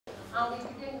And we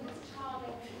begin with this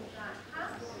charming black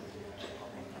hat.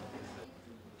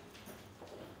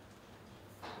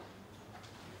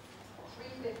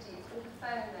 350, it's all the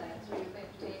phone there,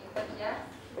 350, but yes.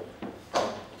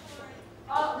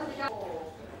 Oh, with the go.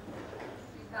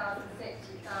 2006,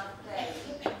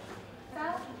 2008.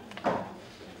 That's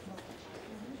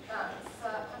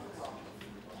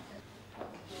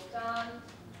done.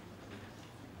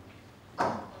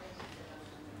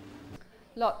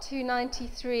 Lot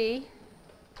 293.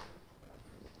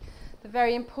 The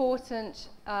very important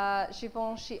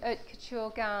Givenchy haute couture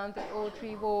gown that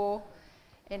Audrey wore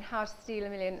in How to Steal a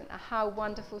Million. How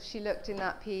wonderful she looked in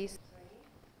that piece.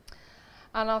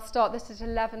 And I'll start this at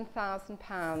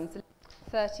 £11,000,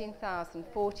 13,000,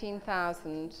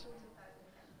 14,000,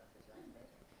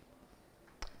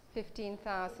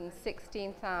 15,000,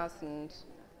 16,000,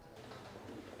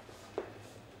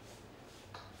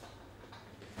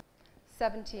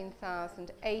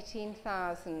 17,000,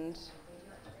 18,000,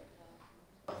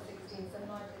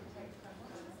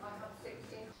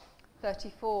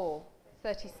 34,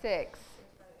 36,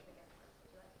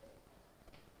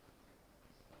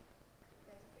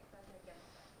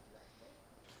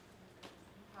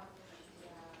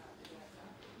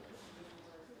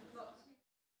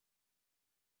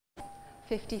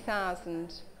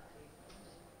 50,000.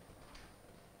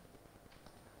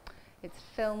 It's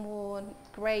film worn,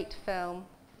 great film.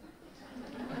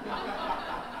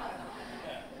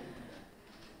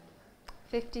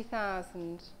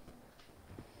 50,000.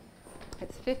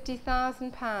 It's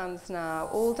 £50,000 now,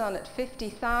 all done at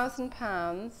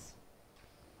 £50,000.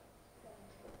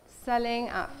 Selling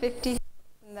at 50,000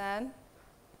 then.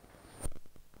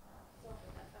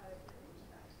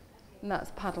 And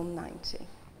that's paddle 90.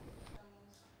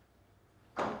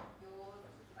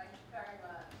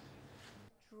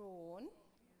 Drawn.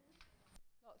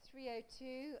 Lot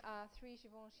 302, 3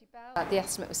 Givenchy bells. The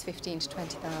estimate was £15,000 to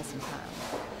 £20,000.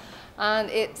 And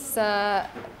it's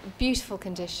beautiful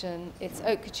condition. It's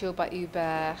haute couture by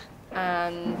Hubert,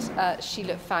 and she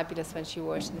looked fabulous when she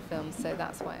wore it in the film, so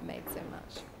that's why it made so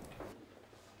much.